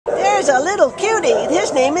here's a little cutie.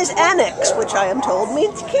 His name is Anax, which I am told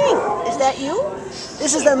means king. Is that you?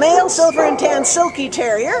 This is the male silver and tan silky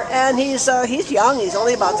terrier, and he's young. He's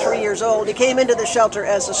only about 3 years old. He came into the shelter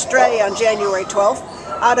as a stray on January 12th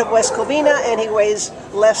out of West Covina, and he weighs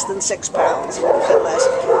less than 6 pounds, a little bit less.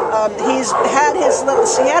 He had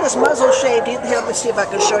his muzzle shaved. Here, let me see if I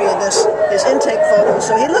can show you his intake photo.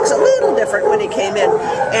 So he looks a little different when he came in,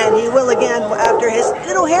 and he will again after his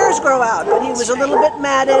little hairs grow out. But he was a little bit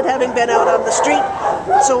matted, having been out on the street.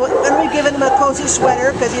 So, and we've given him a cozy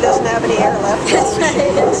sweater because he doesn't have any hair left. That's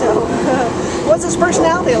right. So, what's his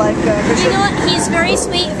personality like? You know what? He's very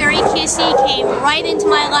sweet, very kissy. Came right into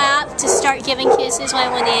my lap to start giving kisses when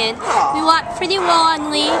I went in. Aww. We walk pretty well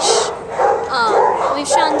on leash. We've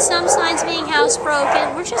shown some signs of being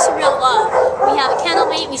housebroken. We're just a real love. We have a kennel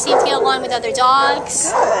mate. We seem to get along with other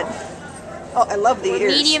dogs. Good. Oh, I love the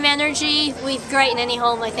ears. Medium energy. We're great in any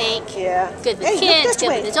home, I think. Yeah. Good with kids,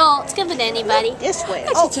 good with adults, good with anybody. This way.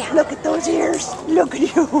 Oh, look at those ears. Look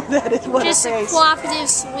at you. That is what just a face. Just a cooperative,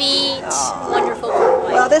 sweet, wonderful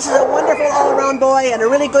boy. Well, this is a wonderful all-around boy and a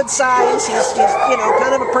really good size. He's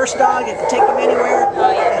kind of a purse dog. You can take him anywhere.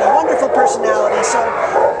 Oh, yeah. And a wonderful personality. So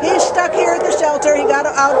he's stuck here at the shelter. He got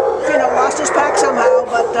out, lost his pack somehow,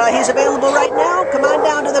 but he's available right now. Come on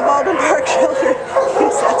down to the Baldwin Park shelter.